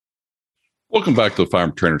Welcome back to the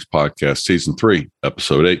Firearm Trainers Podcast, Season 3,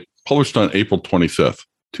 Episode 8, published on April 25th,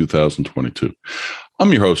 2022.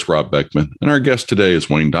 I'm your host, Rob Beckman, and our guest today is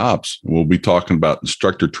Wayne Dobbs. We'll be talking about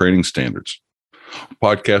instructor training standards. The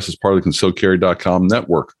podcast is part of the ConcealedCarry.com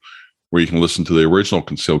network, where you can listen to the original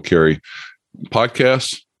Concealed Carry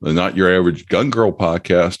podcast, the Not Your Average Gun Girl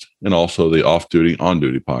podcast, and also the Off Duty, On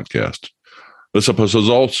Duty podcast. This episode is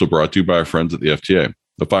also brought to you by our friends at the FTA,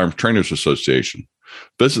 the Firearms Trainers Association.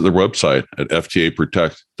 Visit their website at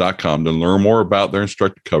ftaprotect.com to learn more about their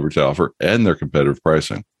instructor coverage offer and their competitive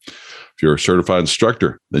pricing. If you're a certified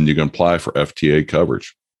instructor, then you can apply for FTA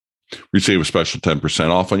coverage. Receive a special 10%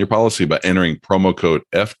 off on your policy by entering promo code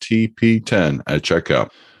FTP10 at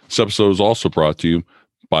checkout. This episode is also brought to you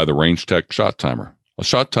by the Range Tech Shot Timer. A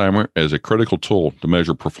shot timer is a critical tool to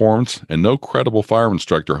measure performance, and no credible firearm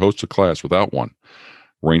instructor hosts a class without one.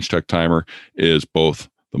 Range Tech Timer is both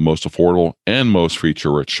the most affordable and most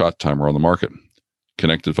feature-rich shot timer on the market.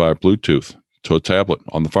 Connected via Bluetooth to a tablet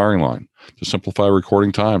on the firing line to simplify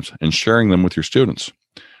recording times and sharing them with your students.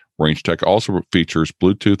 Range Tech also features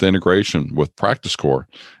Bluetooth integration with PracticeScore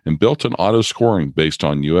and built-in auto scoring based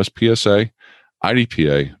on USPSA,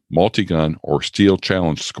 IDPA, multi-gun, or Steel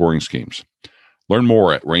Challenge scoring schemes. Learn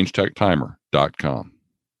more at rangetechtimer.com.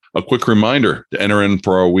 A quick reminder to enter in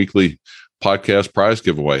for our weekly podcast prize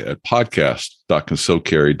giveaway at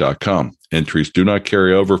podcast.concealedcarry.com. Entries do not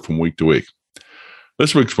carry over from week to week.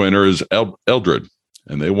 This week's winner is Eldred,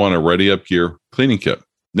 and they won a Ready Up Gear cleaning kit.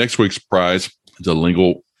 Next week's prize is a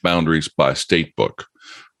Legal Boundaries by State book.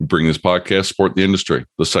 We bring this podcast to support the industry,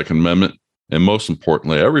 the Second Amendment, and most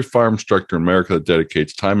importantly, every firearm instructor in America that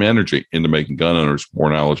dedicates time and energy into making gun owners more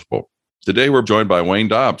knowledgeable. Today, we're joined by Wayne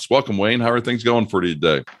Dobbs. Welcome, Wayne. How are things going for you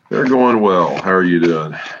today? They're going well. How are you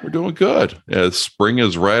doing? We're doing good. Yeah, spring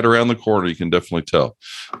is right around the corner. You can definitely tell.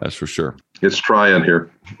 That's for sure. It's trying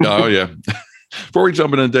here. Oh, yeah. Before we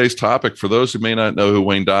jump into today's topic, for those who may not know who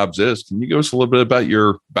Wayne Dobbs is, can you give us a little bit about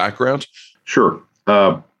your background? Sure.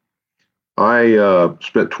 I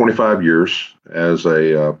spent 25 years as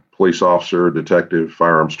a police officer, detective,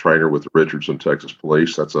 firearms trainer with the Richardson, Texas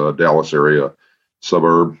Police. That's a Dallas area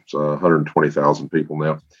suburb. It's 120,000 people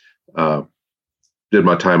now. Did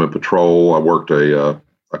my time in patrol. I worked a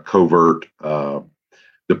covert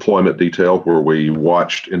deployment detail where we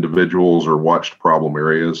watched individuals or watched problem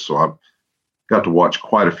areas. So I got to watch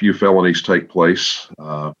quite a few felonies take place,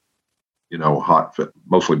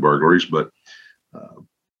 mostly burglaries, but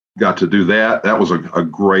got to do that. That was a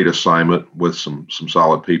great assignment with some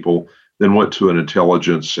solid people. Then went to an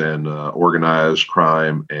intelligence and organized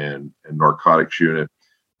crime and narcotics unit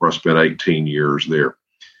where I spent 18 years there.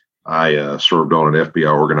 I served on an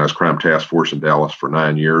FBI organized crime task force in Dallas for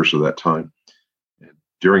 9 years of that time. And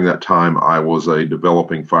during that time, I was a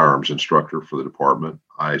developing firearms instructor for the department.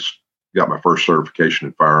 I got my first certification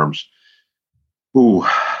in firearms in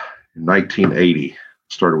 1980.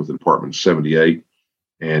 Started with the department in 78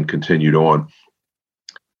 and continued on.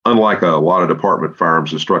 Unlike a lot of department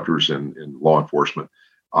firearms instructors in law enforcement,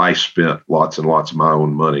 I spent lots and lots of my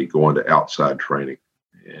own money going to outside training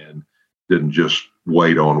and didn't just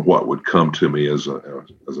wait on what would come to me as an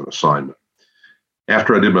assignment.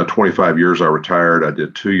 After I did my 25 years, I retired. I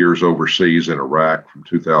did 2 years overseas in Iraq from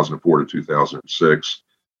 2004 to 2006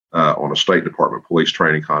 on a State Department police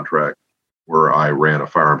training contract where I ran a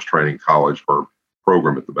firearms training college or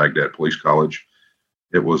program at the Baghdad Police College.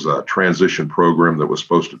 It was a transition program that was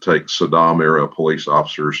supposed to take Saddam-era police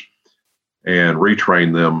officers and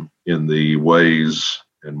retrain them in the ways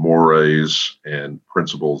and mores and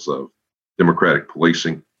principles of democratic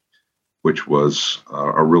policing, which was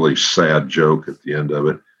a really sad joke at the end of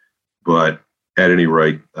it. But at any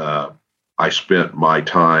rate, I spent my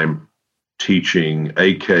time teaching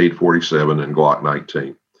AK-47 and Glock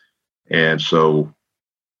 19. And so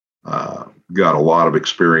got a lot of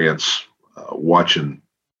experience watching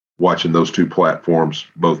those two platforms,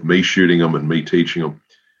 both me shooting them and me teaching them.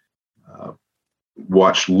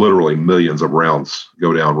 Watched literally millions of rounds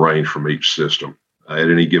go down range from each system. At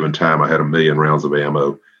any given time, I had 1 million rounds of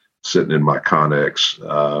ammo sitting in my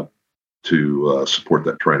Connex to support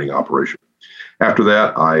that training operation. After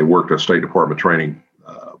that, I worked a State Department training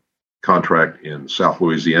contract in South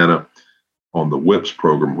Louisiana on the WHIPS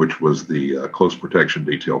program, which was the Close Protection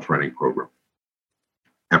Detail Training Program.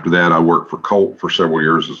 After that, I worked for Colt for several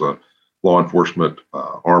years as a law enforcement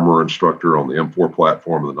armor instructor on the M4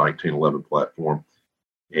 platform and the 1911 platform.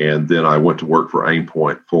 And then I went to work for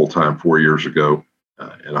Aimpoint full-time 4 years ago,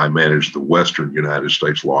 and I managed the Western United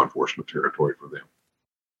States law enforcement territory for them.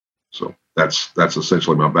 So that's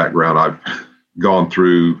essentially my background. I've gone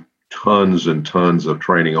through tons and tons of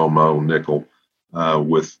training on my own nickel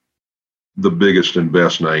with the biggest and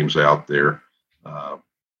best names out there. Uh,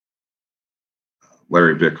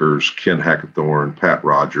 Larry Vickers, Ken Hackathorn, Pat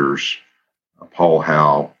Rogers, Paul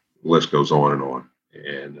Howe, the list goes on and on.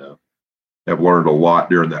 And have learned a lot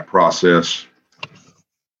during that process.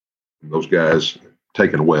 And those guys have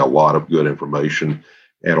taken away a lot of good information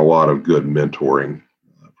and a lot of good mentoring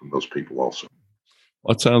from those people also.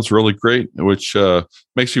 Well, that sounds really great, which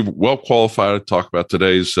makes you well qualified to talk about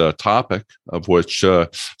today's topic, of which I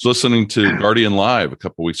was listening to Guardian Live a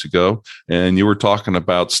couple of weeks ago, and you were talking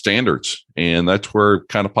about standards. And that's where it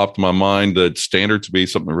kind of popped in my mind that standards would be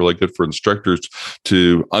something really good for instructors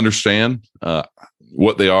to understand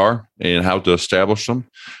what they are and how to establish them.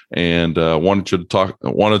 And wanted to talk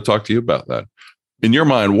to you about that. In your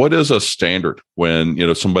mind, what is a standard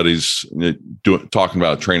when somebody's talking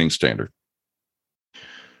about a training standard?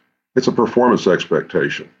 It's a performance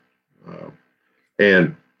expectation.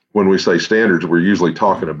 And when we say standards, we're usually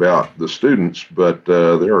talking about the students, but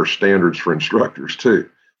there are standards for instructors too.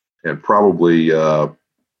 And probably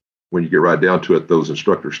when you get right down to it, those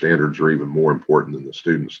instructor standards are even more important than the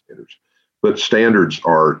student standards. But standards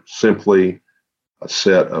are simply a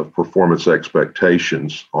set of performance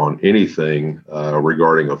expectations on anything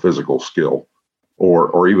regarding a physical skill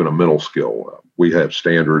or even a mental skill. We have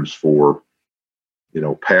standards for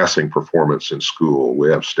passing performance in school. We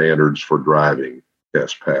have standards for driving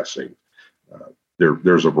test passing.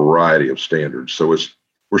 There's a variety of standards. So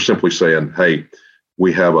we're simply saying, hey,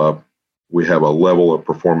 we have a level of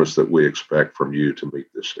performance that we expect from you to meet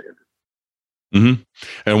this standard. Mm-hmm.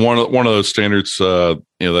 And one of those standards,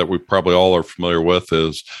 that we probably all are familiar with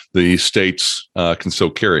is the state's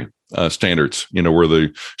concealed carry standards. Where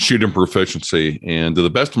the shooting proficiency, and to the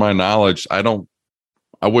best of my knowledge, I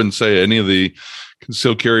wouldn't say any of the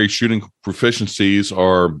concealed carry shooting proficiencies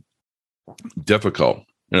are difficult.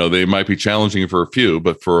 They might be challenging for a few,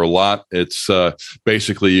 but for a lot, it's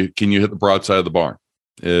basically, can you hit the broadside of the barn?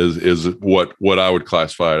 Is what I would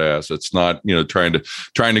classify it as. It's not trying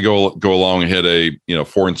to go along and hit a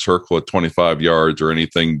foreign circle at 25 yards or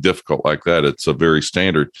anything difficult like that. It's a very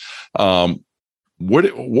standard.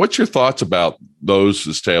 What's your thoughts about those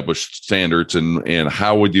established standards, and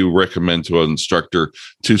how would you recommend to an instructor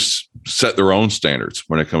to set their own standards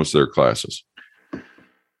when it comes to their classes?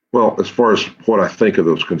 Well, as far as what I think of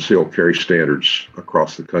those concealed carry standards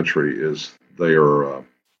across the country is they're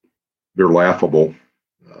laughable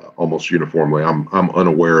almost uniformly. I'm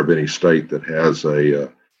unaware of any state that has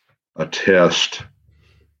a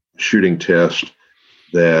shooting test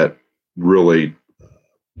that really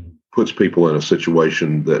puts people in a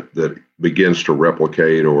situation that begins to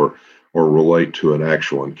replicate or relate to an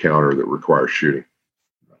actual encounter that requires shooting.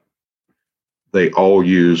 They all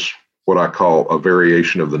use what I call a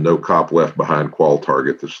variation of the no cop left behind qual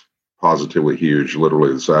target that's positively huge,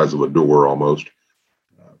 literally the size of a door almost.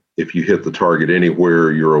 If you hit the target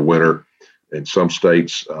anywhere, you're a winner. In some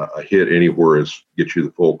states, a hit anywhere gets you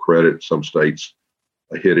the full credit. Some states,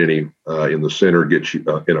 a hit in the center gets you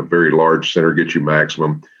in a very large center gets you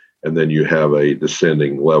maximum. And then you have a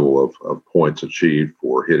descending level of points achieved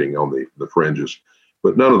for hitting on the fringes.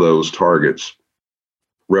 But none of those targets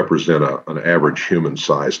represent an average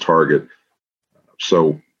human-sized target.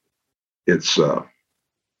 So it's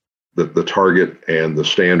the target and the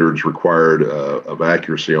standards required of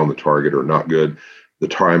accuracy on the target are not good. The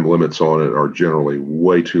time limits on it are generally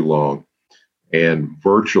way too long. And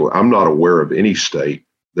virtually, I'm not aware of any state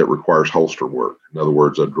that requires holster work. In other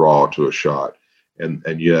words, a draw to a shot.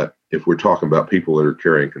 And yet, if we're talking about people that are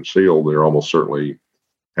carrying concealed, they're almost certainly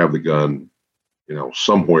have the gun,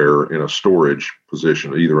 somewhere in a storage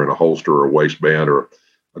position, either in a holster or a waistband or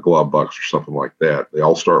a glove box or something like that. They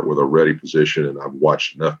all start with a ready position, and I've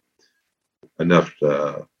watched enough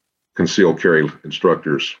concealed carry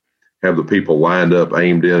instructors have the people lined up,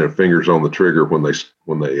 aimed in, and fingers on the trigger when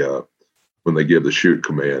they give the shoot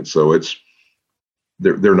command. So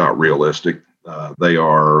they're not realistic. They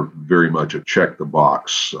are very much a check the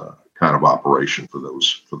box kind of operation for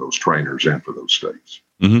those trainers and for those states.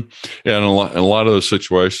 Mm-hmm. Yeah, and a lot of those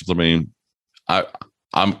situations. I mean, I've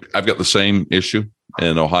got the same issue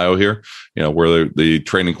in Ohio here. Where the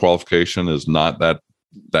training qualification is not that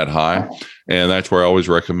high, and that's where I always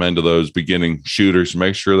recommend to those beginning shooters,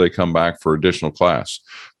 make sure they come back for additional class,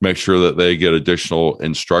 make sure that they get additional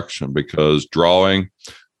instruction, because drawing,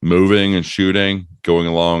 moving and shooting, going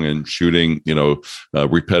along and shooting,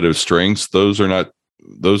 repetitive strings, those are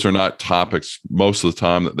not topics most of the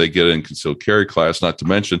time that they get in concealed carry class. Not to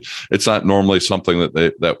mention, it's not normally something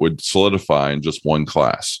that would solidify in just one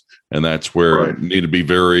class. And that's where you need to be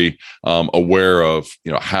very aware of,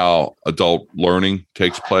 how adult learning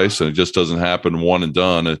takes place. And it just doesn't happen one and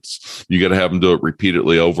done. You got to have them do it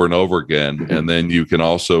repeatedly over and over again. Mm-hmm. And then you can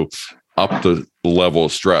also up the level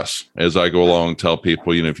of stress. As I go along and tell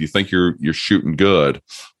people, if you think you're shooting good,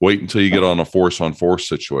 wait until you get on a force-on-force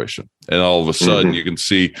situation. And all of a sudden you can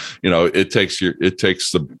see, it takes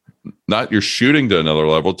not your shooting to another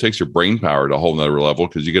level, it takes your brain power to a whole nother level,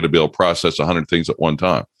 because you got to be able to process 100 things at one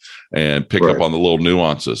time and pick up on the little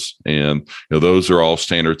nuances. And those are all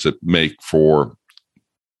standards that make for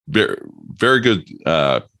very, very good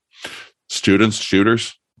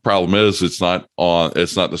shooters. Problem is, it's not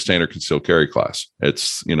the standard concealed carry class. It's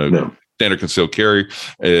standard concealed carry.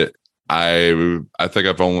 I think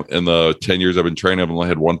I've only, in the 10 years I've been training, I've only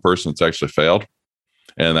had one person that's actually failed,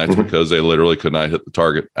 and that's because they literally could not hit the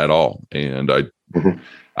target at all. And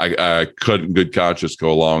I couldn't in good conscience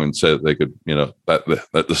go along and say that they could,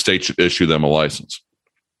 that the state should issue them a license.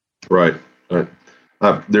 Right.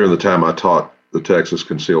 During the time I taught the Texas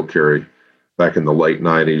concealed carry back in the late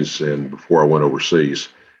 90s and before I went overseas,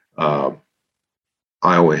 I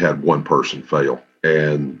only had one person fail,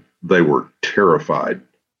 and they were terrified,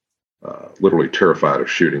 literally terrified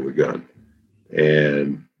of shooting the gun,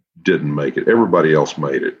 and didn't make it. Everybody else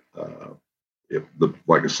made it.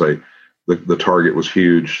 Like I say, the target was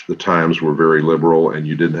huge. The times were very liberal, and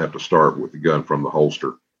you didn't have to start with the gun from the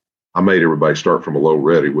holster. I made everybody start from a low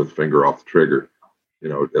ready with finger off the trigger,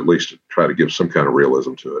 at least to try to give some kind of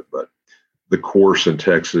realism to it. But the course in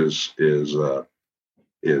Texas is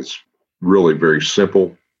really very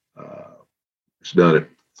simple. It's done at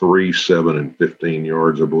 3, 7, and 15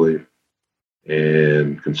 yards, I believe,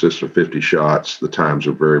 and consists of 50 shots. The times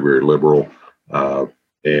are very, very liberal,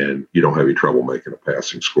 and you don't have any trouble making a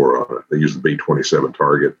passing score on it. They use the B-27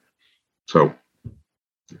 target. So,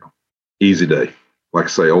 easy day. Like I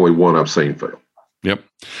say, only one I've seen fail. Yep.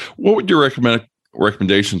 What would your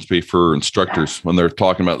recommendations be for instructors when they're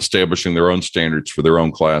talking about establishing their own standards for their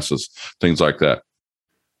own classes, things like that?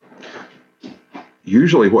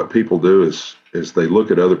 Usually what people do is they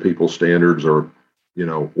look at other people's standards, or,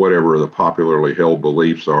 whatever the popularly held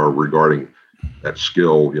beliefs are regarding that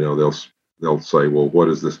skill. They'll say, well, what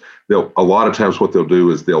is this? A lot of times what they'll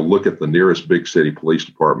do is they'll look at the nearest big city police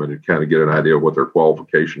department and kind of get an idea of what their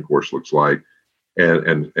qualification course looks like,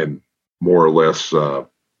 and more or less,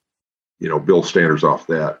 build standards off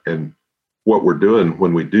that. And what we're doing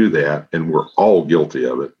when we do that, and we're all guilty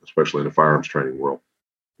of it, especially in the firearms training world,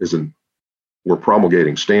 we're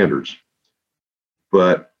promulgating standards.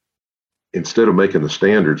 But instead of making the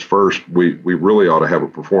standards first, we really ought to have a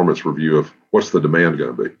performance review of what's the demand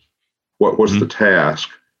going to be, what's the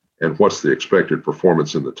task, and what's the expected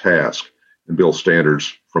performance in the task, and build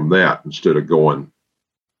standards from that, instead of going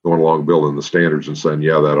along building the standards and saying,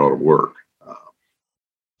 yeah, that ought to work.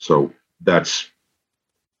 So that's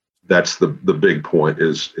the big point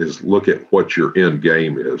is look at what your end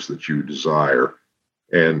game is that you desire.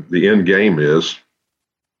 And the end game is,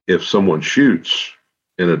 if someone shoots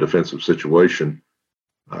in a defensive situation,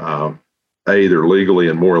 A, they're legally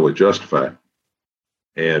and morally justified,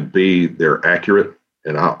 and B, they're accurate.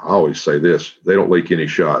 And I always say this: they don't leak any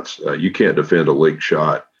shots. You can't defend a leaked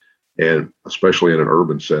shot, and especially in an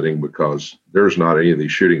urban setting, because there's not any of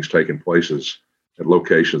these shootings taking places at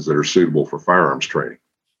locations that are suitable for firearms training.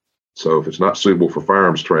 So if it's not suitable for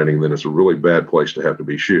firearms training, then it's a really bad place to have to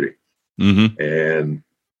be shooting. Mm-hmm. And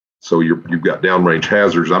so you've got downrange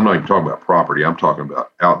hazards. I'm not even talking about property. I'm talking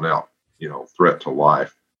about out and out, threat to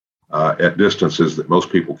life at distances that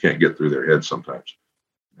most people can't get through their heads sometimes.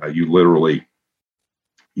 You literally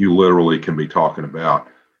can be talking about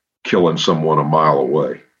killing someone a mile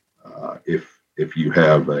away if you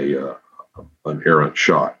have an errant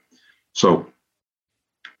shot. So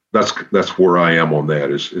that's where I am on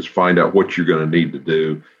that, is find out what you're going to need to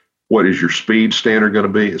do. What is your speed standard going to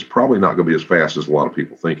be? It's probably not going to be as fast as a lot of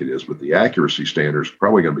people think it is, but the accuracy standard is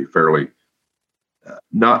probably going to be fairly,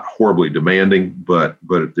 not horribly demanding, but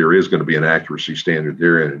there is going to be an accuracy standard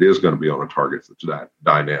there, and it is going to be on a target that's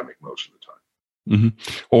dynamic most of the time.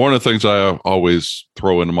 Mm-hmm. Well, one of the things I always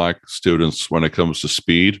throw into my students when it comes to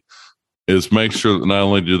speed is make sure that not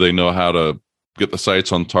only do they know how to get the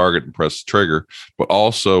sights on target and press the trigger, but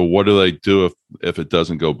also what do they do if it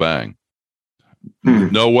doesn't go bang?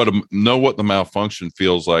 Know what the malfunction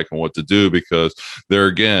feels like and what to do, because there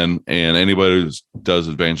again, and anybody who does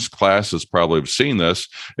advanced classes probably have seen this,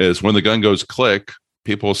 is when the gun goes click,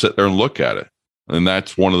 people will sit there and look at it And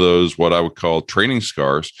that's one of those, what I would call training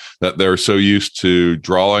scars, that they're so used to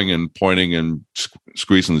drawing and pointing and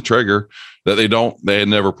squeezing the trigger that they had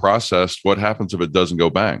never processed what happens if it doesn't go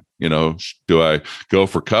bang. Do I go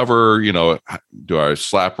for cover? Do I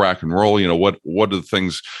slap, rack, and roll? What do the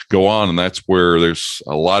things go on? And that's where there's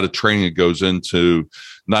a lot of training that goes into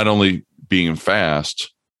not only being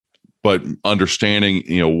fast, but understanding,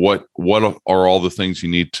 what are all the things you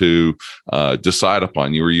need to decide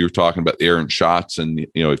upon. You were talking about errant shots and,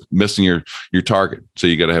 missing your target. So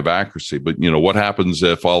you got to have accuracy. But, what happens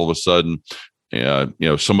if all of a sudden,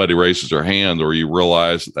 somebody raises their hand, or you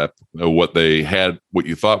realize that what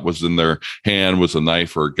you thought was in their hand was a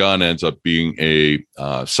knife or a gun, ends up being a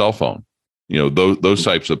cell phone. Those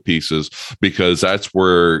types of pieces, because that's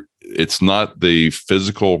where it's not the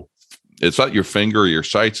physical. It's not your finger or your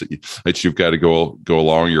sights that you've got to go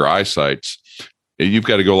along, your eyesights. You've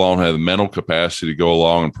got to go along and have the mental capacity to go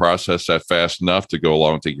along and process that fast enough to go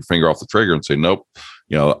along and take your finger off the trigger and say, nope,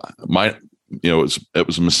 it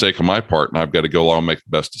was a mistake on my part, and I've got to go along and make the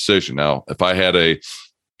best decision. Now, if I had a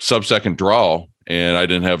sub-second draw and I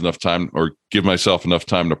didn't have enough time or give myself enough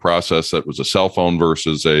time to process that it was a cell phone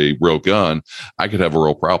versus a real gun, I could have a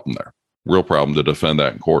real problem there, real problem to defend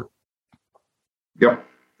that in court. Yep.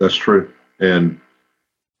 That's true. And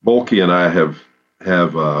Bulky and I have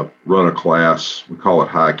run a class. We call it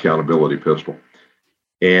High Accountability Pistol,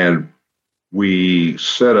 and we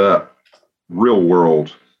set up real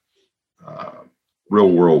world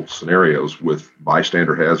scenarios with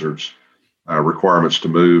bystander hazards, requirements to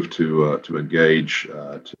move, to engage,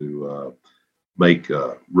 to make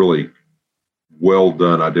really well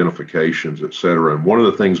done identifications, et cetera. And one of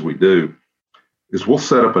the things we do is we'll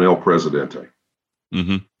set up an El Presidente.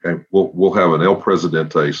 Mm-hmm. Okay, we'll have an El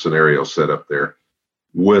Presidente scenario set up there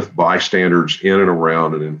with bystanders in and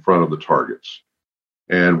around and in front of the targets.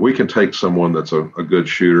 And we can take someone that's a good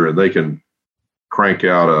shooter and they can crank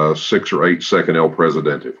out a 6 or 8 second El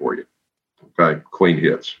Presidente for you. Okay, clean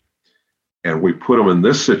hits. And we put them in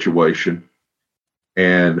this situation,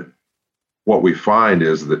 and what we find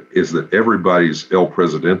is that everybody's El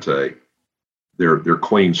Presidente, their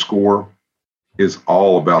clean score, is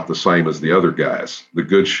all about the same as the other guys. The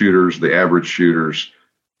good shooters, the average shooters,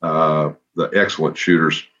 the excellent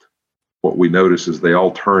shooters. What we notice is they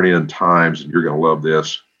all turn in times, and you're going to love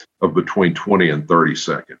this, of between 20 and 30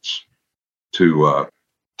 seconds to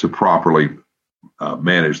properly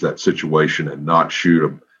manage that situation and not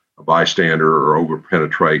shoot a bystander or over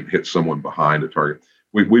penetrate, hit someone behind a target.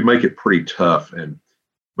 We make it pretty tough, and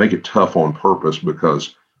make it tough on purpose,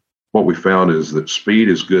 because what we found is that speed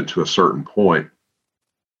is good to a certain point,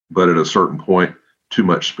 but at a certain point, too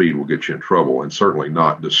much speed will get you in trouble, and certainly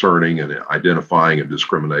not discerning and identifying and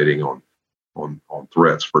discriminating on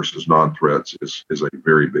threats versus non-threats is a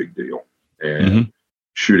very big deal. And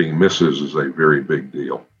shooting misses is a very big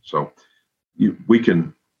deal. So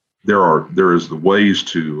there is the ways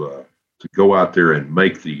to go out there and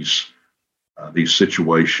make these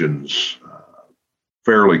situations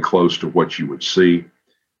fairly close to what you would see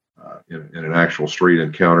in an actual street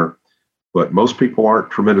encounter, but most people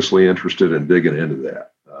aren't tremendously interested in digging into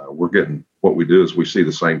that. What we do is we see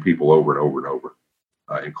the same people over and over and over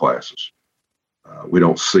in classes. We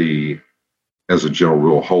don't see, as a general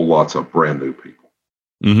rule, whole lots of brand new people.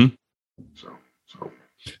 Mm-hmm. So.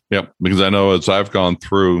 Yeah, because I know as I've gone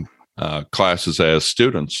through classes as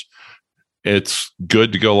students, it's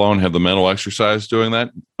good to go along and have the mental exercise doing that,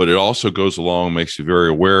 but it also goes along and makes you very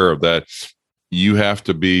aware of that. You have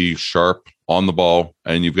to be sharp on the ball,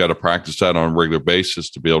 and you've got to practice that on a regular basis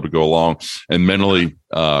to be able to go along and mentally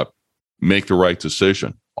make the right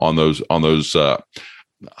decision on those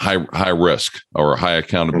high risk or high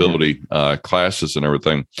accountability classes and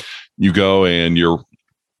everything. You go and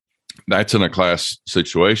that's in a class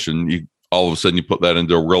situation. All of a sudden you put that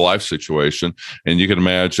into a real life situation, and you can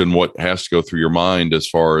imagine what has to go through your mind as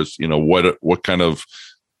far as, what kind of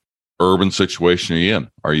urban situation are you in?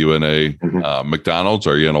 Are you in a McDonald's?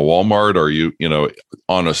 Are you in a Walmart? Are you,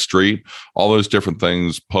 on a street? All those different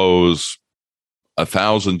things pose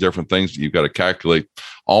 1,000 different things that you've got to calculate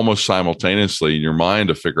almost simultaneously in your mind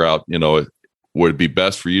to figure out, would it be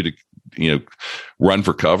best for you to, run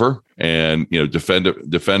for cover and,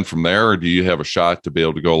 defend from there? Or do you have a shot to be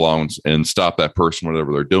able to go along and stop that person,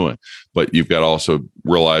 whatever they're doing? But you've got to also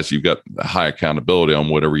realize you've got high accountability on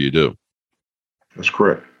whatever you do. That's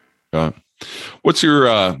correct. What's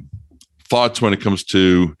your thoughts when it comes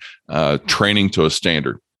to training to a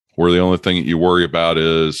standard, where the only thing that you worry about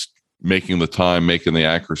is making the time, making the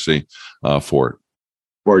accuracy for it?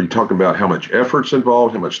 Well, are you talking about how much effort's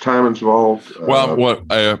involved, how much time is involved? Well,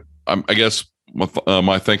 I guess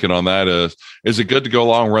my thinking on that is it good to go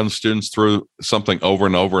along, run students through something over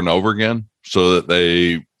and over and over again so that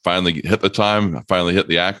they finally hit the time, finally hit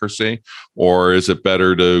the accuracy? Or is it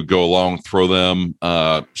better to go along, throw them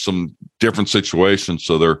some different situations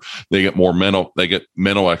so they get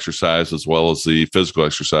mental exercise as well as the physical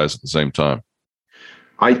exercise at the same time?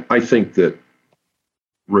 I think that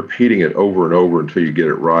repeating it over and over until you get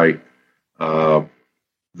it right,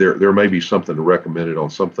 there may be something to recommend it on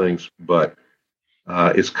some things, but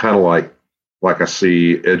it's kind of like I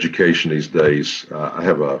see education these days. I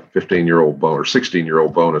have a 15-year-old or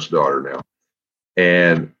 16-year-old bonus daughter now,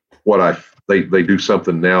 and they do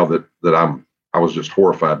something now that I was just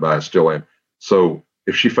horrified by. I still am. So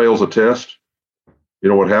if she fails a test, you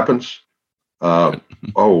know what happens? Oh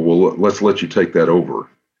well, let's let you take that over,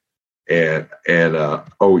 and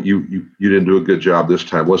oh you didn't do a good job this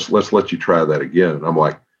time. Let's let you try that again. And I'm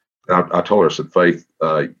like, I told her, I said, Faith,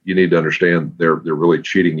 you need to understand they're really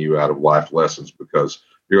cheating you out of life lessons, because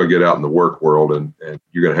you're going to get out in the work world and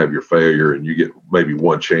you're going to have your failure, and you get maybe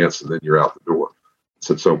one chance and then you're out the door. I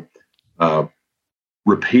said, so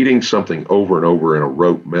repeating something over and over in a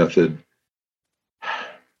rote method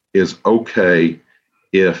is okay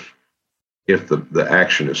if the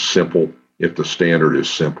action is simple, if the standard is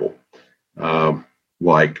simple.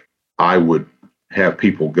 Like I would have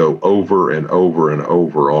people go over and over and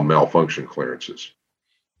over on malfunction clearances.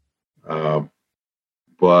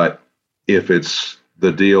 But if it's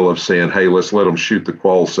the deal of saying, hey, let's let them shoot the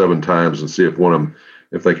qual 7 times and see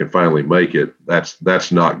if they can finally make it,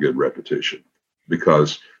 that's not good repetition.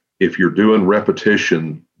 Because if you're doing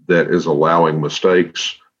repetition that is allowing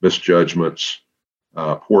mistakes, misjudgments,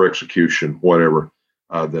 poor execution, whatever,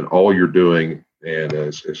 then all you're doing and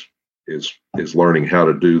is learning how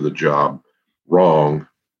to do the job wrong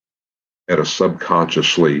at a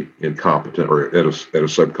subconsciously incompetent, or at a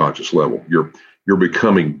subconscious level. You're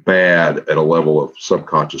becoming bad at a level of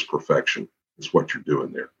subconscious perfection is what you're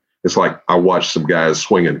doing there. It's like I watched some guys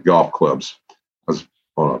swinging golf clubs. I was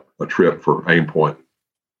on a trip for Aim Point.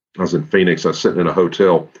 I was in Phoenix. I was sitting in a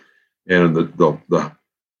hotel, and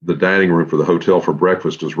the dining room for the hotel for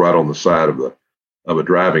breakfast is right on the side of a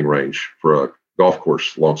driving range for a golf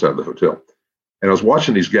course alongside the hotel. And I was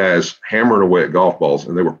watching these guys hammering away at golf balls,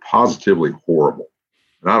 and they were positively horrible.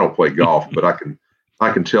 And I don't play golf, but I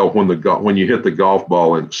can tell when you hit the golf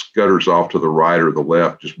ball and it scutters off to the right or the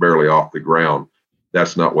left, just barely off the ground,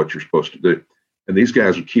 that's not what you're supposed to do. And these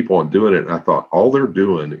guys would keep on doing it. And I thought all they're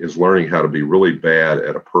doing is learning how to be really bad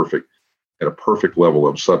at a perfect level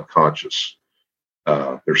of subconscious.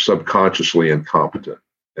 They're subconsciously incompetent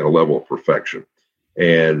at a level of perfection.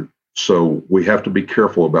 And so we have to be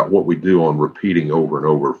careful about what we do on repeating over and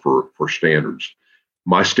over for standards.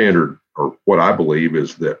 My standard, or what I believe,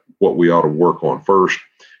 is that what we ought to work on first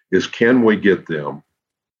is, can we get them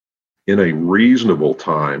in a reasonable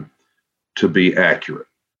time to be accurate?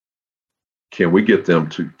 Can we get them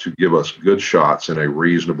to give us good shots in a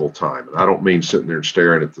reasonable time? And I don't mean sitting there and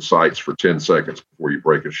staring at the sights for 10 seconds before you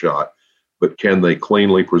break a shot, but can they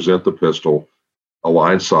cleanly present the pistol,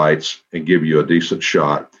 align sights, and give you a decent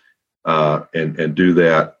shot? And do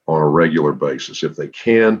that on a regular basis. If they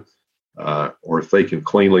can, or if they can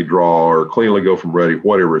cleanly draw or cleanly go from ready,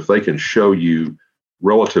 whatever, if they can show you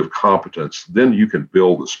relative competence, then you can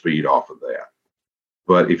build the speed off of that.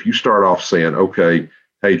 But if you start off saying, okay,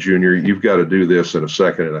 hey, Junior, you've got to do this in a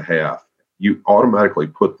second and a half, you automatically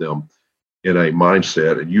put them in a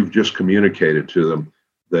mindset, and you've just communicated to them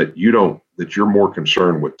that you're more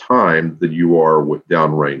concerned with time than you are with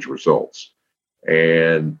downrange results.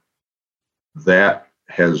 And that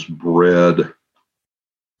has bred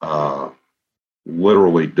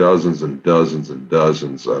literally dozens and dozens and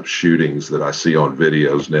dozens of shootings that I see on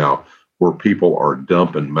videos now, where people are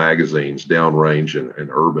dumping magazines downrange in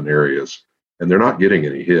urban areas, and they're not getting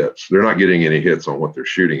any hits. They're not getting any hits on what they're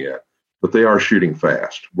shooting at, but they are shooting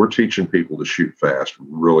fast. We're teaching people to shoot fast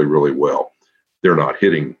really, really well. They're not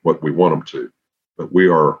hitting what we want them to, but we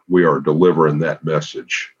are delivering that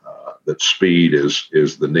message that speed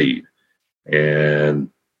is the need. And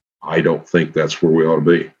I don't think that's where we ought to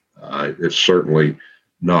be. It's certainly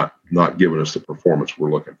not giving us the performance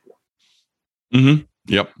we're looking for. Mm-hmm.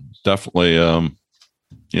 Yep, definitely.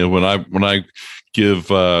 When I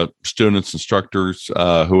give students, instructors,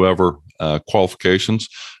 whoever qualifications,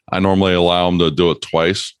 I normally allow them to do it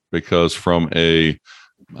twice, because from a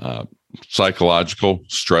psychological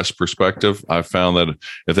stress perspective, I found that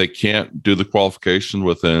if they can't do the qualification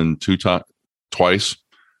within twice,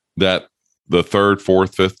 that the third,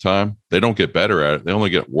 fourth, fifth time, they don't get better at it. They only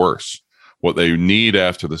get worse. What they need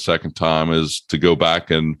after the second time is to go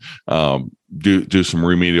back and do some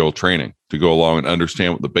remedial training to go along and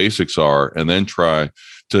understand what the basics are, and then try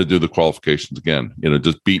to do the qualifications again.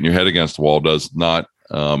 Just beating your head against the wall does not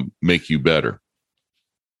make you better.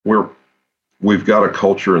 We've got a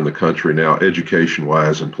culture in the country now,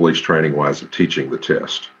 education-wise and police training-wise, of teaching the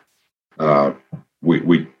test.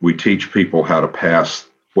 We teach people how to pass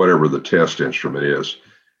whatever the test instrument is,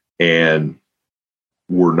 and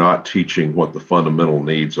we're not teaching what the fundamental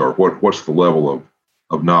needs are. What's the level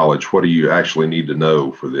of knowledge? What do you actually need to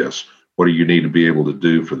know for this? What do you need to be able to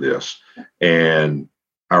do for this? And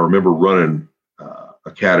I remember running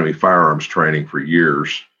academy firearms training for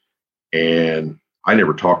years, and I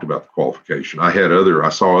never talked about the qualification. I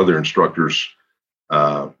saw other instructors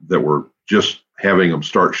that were just having them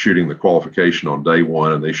start shooting the qualification on day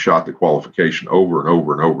one, and they shot the qualification over and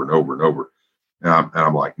over and over and over and over. And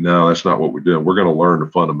I'm like, no, that's not what we're doing. We're going to learn the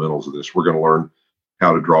fundamentals of this. We're going to learn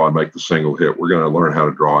how to draw and make the single hit. We're going to learn how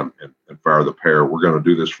to draw and fire the pair. We're going to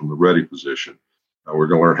do this from the ready position. We're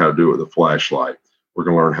going to learn how to do it with a flashlight. We're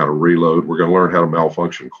going to learn how to reload. We're going to learn how to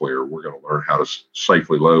malfunction clear. We're going to learn how to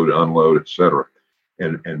safely load, unload, et cetera.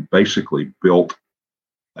 And basically built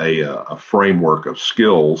a framework of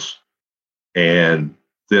skills. And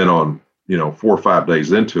then on 4 or 5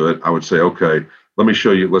 days into it, I would say, okay, let me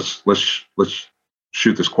show you. Let's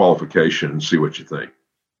shoot this qualification and see what you think.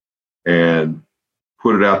 And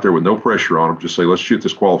put it out there with no pressure on them. Just say, let's shoot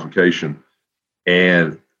this qualification.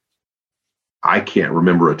 And I can't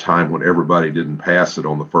remember a time when everybody didn't pass it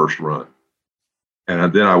on the first run.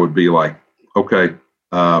 And then I would be like, okay,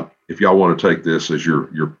 if y'all want to take this as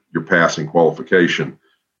your passing qualification,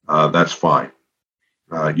 that's fine.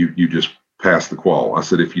 You just pass the qual. I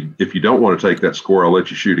said, if you don't want to take that score, I'll let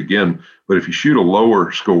you shoot again. But if you shoot a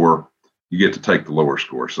lower score, you get to take the lower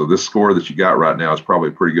score. So this score that you got right now is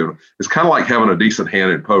probably pretty good. It's kind of like having a decent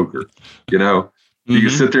hand in poker. You can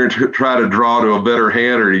sit there and try to draw to a better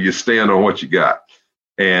hand, or you stand on what you got.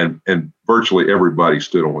 And virtually everybody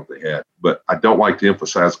stood on what they had. But I don't like to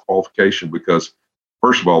emphasize qualification because,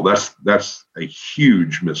 first of all, that's a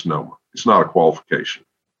huge misnomer. It's not a qualification.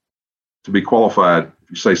 To be qualified,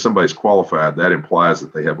 if you say somebody's qualified, that implies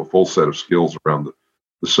that they have a full set of skills around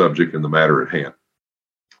the subject and the matter at hand.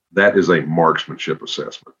 That is a marksmanship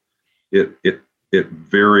assessment. It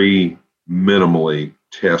very minimally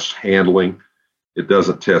tests handling. It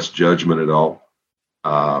doesn't test judgment at all.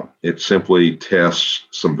 It simply tests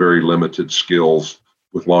some very limited skills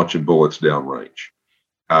with launching bullets downrange,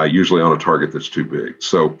 usually on a target that's too big.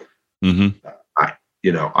 So,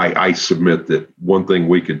 I submit that one thing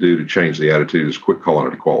we could do to change the attitude is quit calling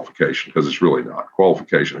it a qualification, because it's really not.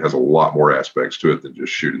 Qualification has a lot more aspects to it than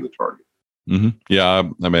just shooting the target. Yeah,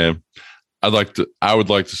 I mean, I would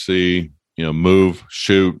like to see move,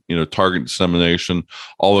 shoot, target dissemination,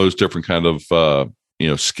 all those different kind of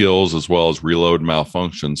skills, as well as reload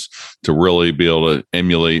malfunctions, to really be able to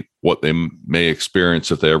emulate what they may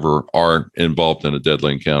experience if they ever are involved in a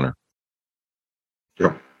deadly encounter.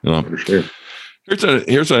 Yeah, I understand.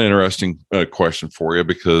 Here's an interesting question for you,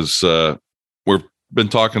 because we've been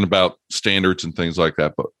talking about standards and things like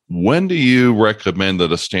that, but when do you recommend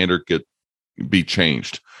that a standard be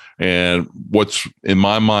changed? And what's in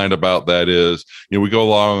my mind about that is, we go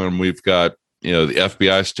along and we've got, the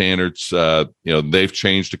FBI standards, they've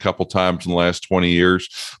changed a couple times in the last 20 years,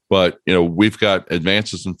 but, we've got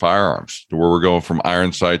advances in firearms to where we're going from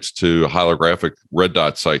iron sights to holographic red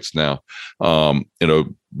dot sights now. When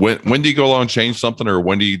do you go along and change something, or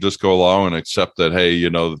when do you just go along and accept that, hey,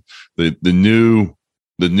 the new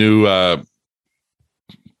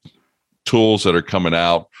tools that are coming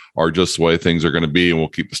out are just the way things are going to be, and we'll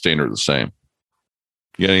keep the standard the same?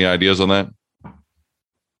 You got any ideas on that?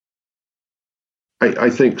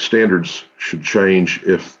 I think standards should change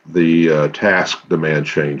if the task demand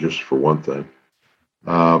changes, for one thing.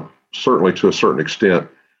 Certainly, to a certain extent,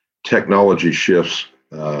 technology shifts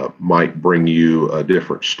might bring you a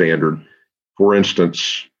different standard. For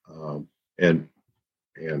instance, and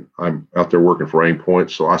I'm out there working for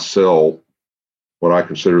Aimpoint, so I sell what I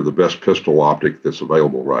consider the best pistol optic that's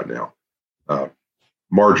available right now.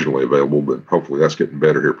 Marginally available, but hopefully that's getting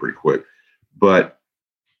better here pretty quick. But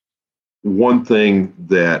one thing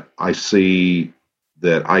that I see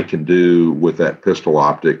that I can do with that pistol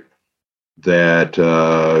optic that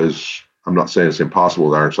is, I'm not saying it's impossible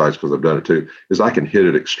with iron sights, because I've done it too, is I can hit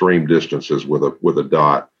at extreme distances with a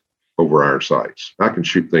dot over iron sights. I can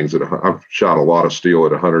shoot things I've shot a lot of steel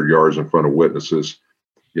at 100 yards in front of witnesses,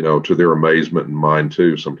 to their amazement and mine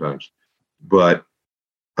too sometimes. But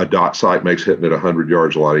a dot sight makes hitting at 100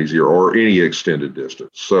 yards a lot easier, or any extended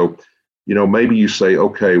distance. So maybe you say,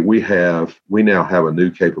 okay, we now have a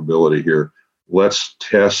new capability here. Let's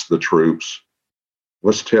test the troops.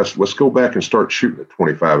 Let's go back and start shooting at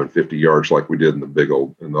 25 and 50 yards like we did in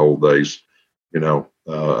the old days,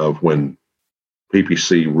 of when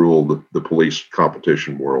PPC ruled the police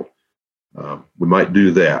competition world. We might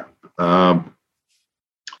do that.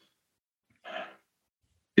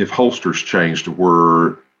 If holsters changed to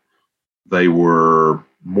where they were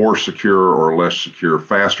more secure or less secure,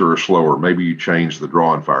 faster or slower, maybe you change the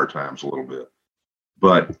draw and fire times a little bit.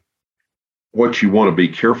 But what you want to be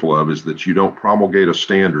careful of is that you don't promulgate a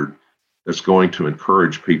standard that's going to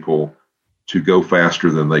encourage people to go faster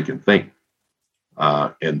than they can think.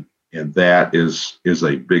 And that is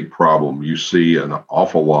a big problem. You see an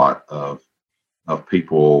awful lot of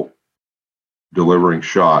people delivering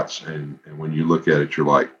shots, and when you look at it, you're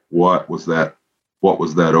like, what was that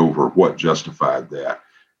over? What justified that?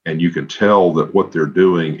 And you can tell that what they're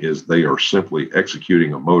doing is they are simply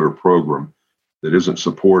executing a motor program that isn't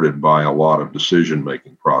supported by a lot of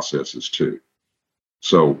decision-making processes too.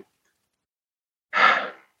 So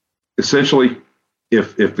essentially,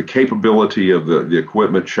 if the capability of the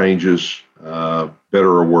equipment changes, better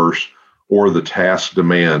or worse, or the task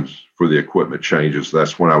demands for the equipment changes,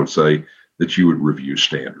 that's when I would say that you would review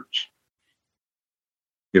standards.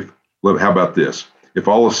 How about this? If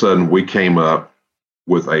all of a sudden we came up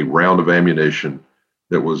with a round of ammunition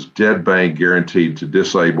that was dead bang guaranteed to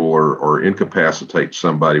disable or incapacitate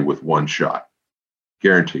somebody with one shot,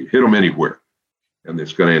 guaranteed, hit them anywhere, and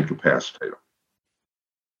it's going to incapacitate them.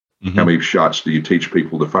 Mm-hmm. How many shots do you teach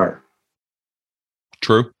people to fire?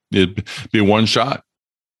 True. It'd be one shot.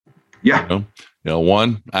 Yeah.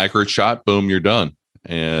 One accurate shot, boom, you're done.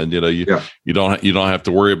 And you don't have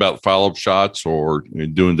to worry about follow-up shots or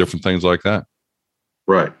doing different things like that.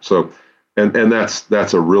 Right. So, and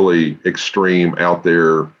that's a really extreme, out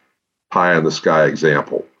there, pie in the sky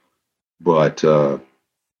example. But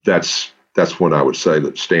that's when I would say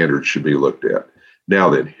that standards should be looked at. Now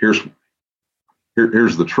then, here's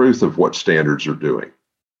the truth of what standards are doing.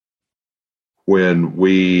 When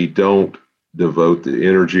we don't devote the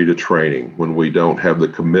energy to training, when we don't have the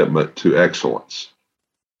commitment to excellence,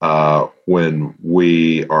 when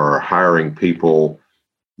we are hiring people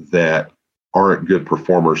that aren't good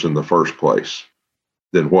performers in the first place,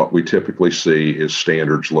 then what we typically see is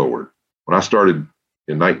standards lowered. When I started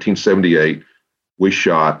in 1978, we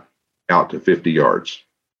shot out to 50 yards.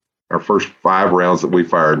 Our first 5 rounds that we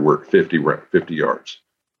fired were at 50 yards.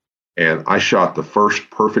 And I shot the first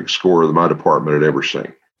perfect score that my department had ever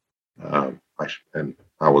seen.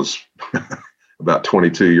 I was about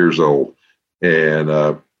 22 years old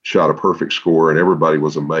and shot a perfect score, and everybody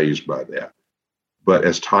was amazed by that. But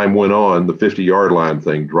as time went on, the 50-yard line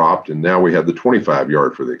thing dropped, and now we have the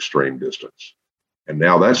 25-yard for the extreme distance. And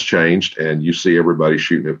now that's changed, and you see everybody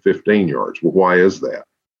shooting at 15 yards. Well, why is that?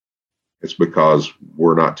 It's because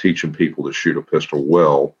we're not teaching people to shoot a pistol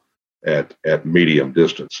well at medium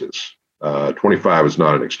distances. 25 is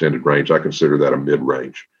not an extended range. I consider that a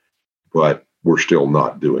mid-range, but we're still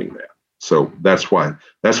not doing that. So that's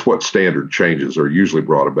what standard changes are usually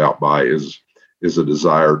brought about by is a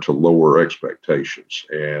desire to lower expectations.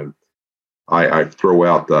 And I throw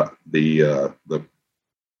out the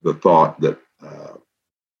thought that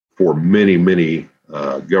for many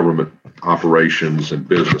government operations and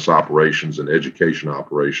business operations and education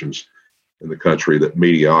operations in the country, that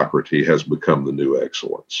mediocrity has become the new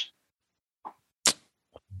excellence.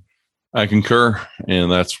 I concur,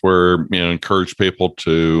 and that's where encourage people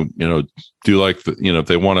to do like if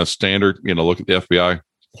they want a standard, look at the FBI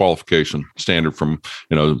qualification standard from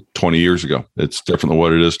 20 years ago. It's different than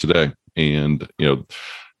what it is today, and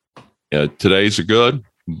today's are good,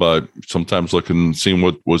 but sometimes looking and seeing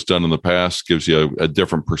what was done in the past gives you a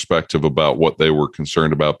different perspective about what they were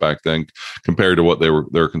concerned about back then compared to what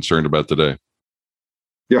they're concerned about today.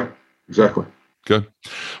 Yeah, exactly. Good.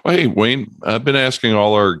 Well, hey, Wayne, I've been asking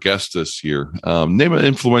all our guests this year, name an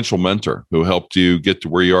influential mentor who helped you get to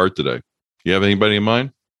where you are today. You have anybody in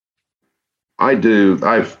mind? I do.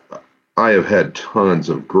 I have had tons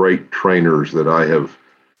of great trainers that I have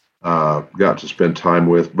got to spend time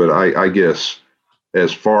with, but I guess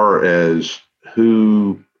as far as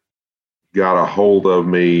who got a hold of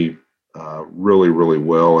me really, really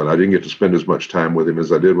well, and I didn't get to spend as much time with him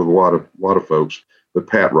as I did with a lot of folks, but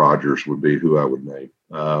Pat Rogers would be who I would name.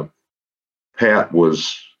 Pat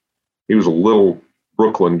was a little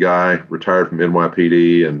Brooklyn guy, retired from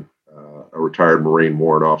NYPD and a retired Marine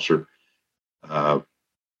warrant officer.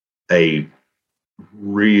 A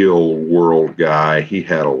real world guy. He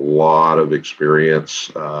had a lot of experience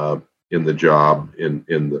in the job,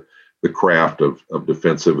 in the craft of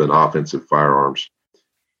defensive and offensive firearms.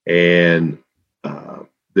 And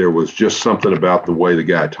there was just something about the way the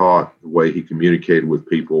guy taught, the way he communicated with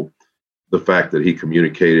people, the fact that he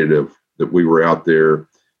communicated that we were out there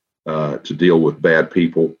to deal with bad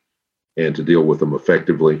people and to deal with them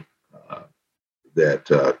effectively,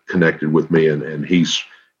 that connected with me, and he's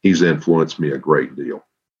influenced me a great deal.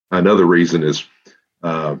 Another reason is,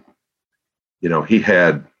 he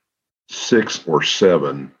had 6 or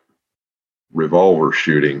 7 revolver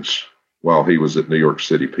shootings while he was at New York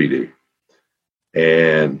City PD.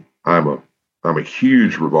 And I'm a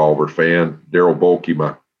huge revolver fan. Daryl Bolke,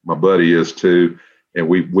 my buddy, is too. And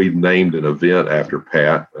we've named an event after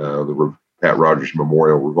Pat, the Pat Rogers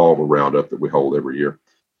Memorial Revolver Roundup that we hold every year.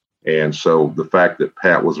 And so the fact that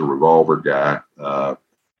Pat was a revolver guy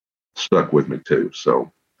stuck with me too.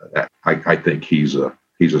 So I think he's a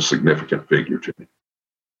significant figure to me.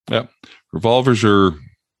 Yeah, revolvers are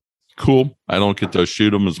cool. I don't get to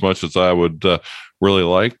shoot them as much as I would really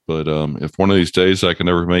like, but if one of these days I can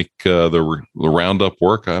ever make the roundup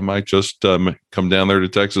work, I might just come down there to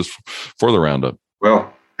Texas for the roundup.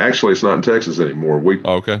 Well, actually, it's not in Texas anymore.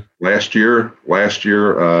 Okay. Last year,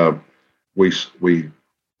 we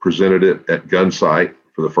presented it at Gunsight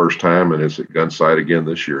for the first time, and it's at Gunsight again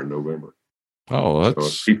this year in November. Oh, so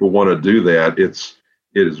if people want to do that, it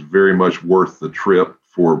is very much worth the trip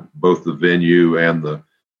for both the venue and the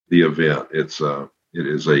event. It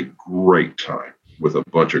is a great time with a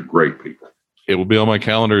bunch of great people. It will be on my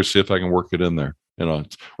calendar to see if I can work it in there.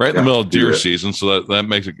 It's right in the middle of deer season, so that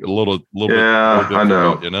makes it a little bit. Yeah, I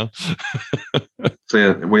know.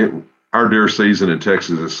 Saying our deer season in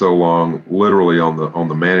Texas is so long. Literally on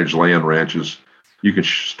the managed land ranches, you can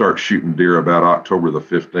start shooting deer about October the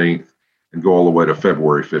 15th and go all the way to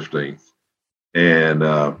February 15th. And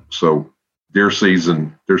so deer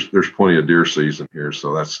season, there's plenty of deer season here.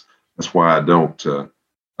 So that's why I don't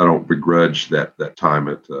begrudge that time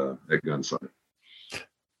at Gunsight.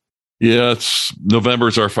 Yeah,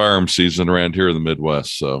 November's our firearm season around here in the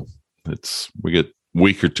Midwest. So we get a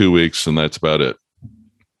week or 2 weeks, and that's about it.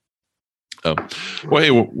 Well, hey,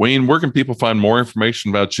 Wayne, where can people find more information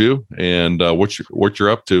about you and what you're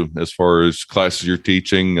up to as far as classes you're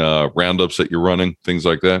teaching, roundups that you're running, things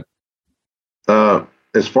like that?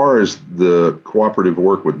 As far as the cooperative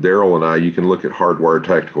work with Daryl and I, you can look at Hardwired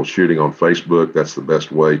Tactical Shooting on Facebook. That's the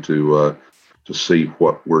best way to see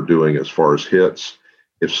what we're doing as far as hits.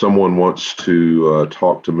 If someone wants to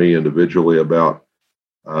talk to me individually about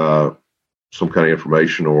some kind of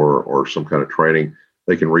information or some kind of training,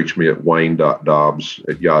 they can reach me at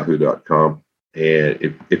wayne.dobbs@yahoo.com.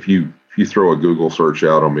 And if you throw a Google search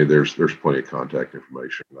out on me, there's plenty of contact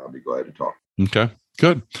information, and I'll be glad to talk. Okay,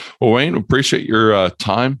 good. Well, Wayne, appreciate your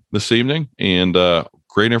time this evening, and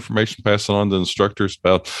great information passed on to instructors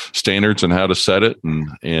about standards and how to set it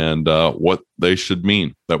and what they should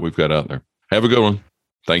mean that we've got out there. Have a good one.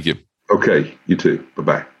 Thank you. Okay, you too.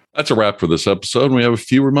 Bye-bye. That's a wrap for this episode. And we have a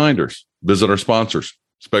few reminders. Visit our sponsors,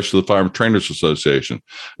 especially the Firearm Trainers Association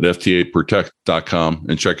at ftaprotect.com,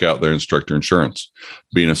 and check out their instructor insurance.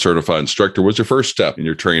 Being a certified instructor was your first step in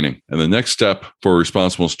your training. And the next step for a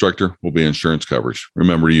responsible instructor will be insurance coverage.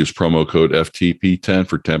 Remember to use promo code FTP10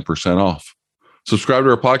 for 10% off. Subscribe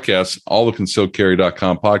to our podcast, all the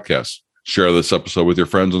concealedcarry.com podcasts. Share this episode with your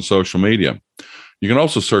friends on social media. You can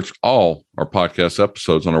also search all our podcast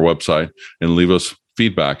episodes on our website and leave us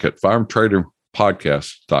feedback at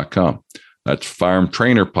firearmtrainerpodcast.com. That's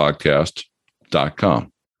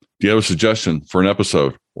firearmtrainerpodcast.com. Do you have a suggestion for an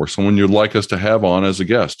episode or someone you'd like us to have on as a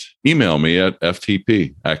guest? Email me at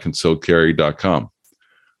ftp@concealedcarry.com.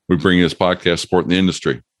 We bring you this podcast supporting the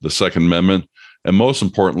industry, the Second Amendment, and most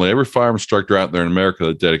importantly, every firearm instructor out there in America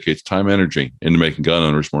that dedicates time and energy into making gun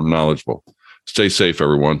owners more knowledgeable. Stay safe,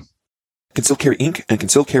 everyone. Concealed Carry Inc. and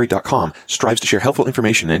ConcealedCarry.com strives to share helpful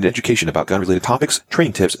information and education about gun-related topics,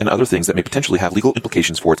 training tips, and other things that may potentially have legal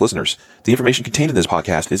implications for its listeners. The information contained in this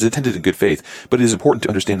podcast is intended in good faith, but it is important to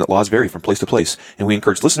understand that laws vary from place to place, and we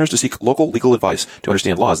encourage listeners to seek local legal advice to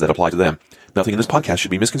understand laws that apply to them. Nothing in this podcast should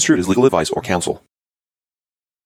be misconstrued as legal advice or counsel.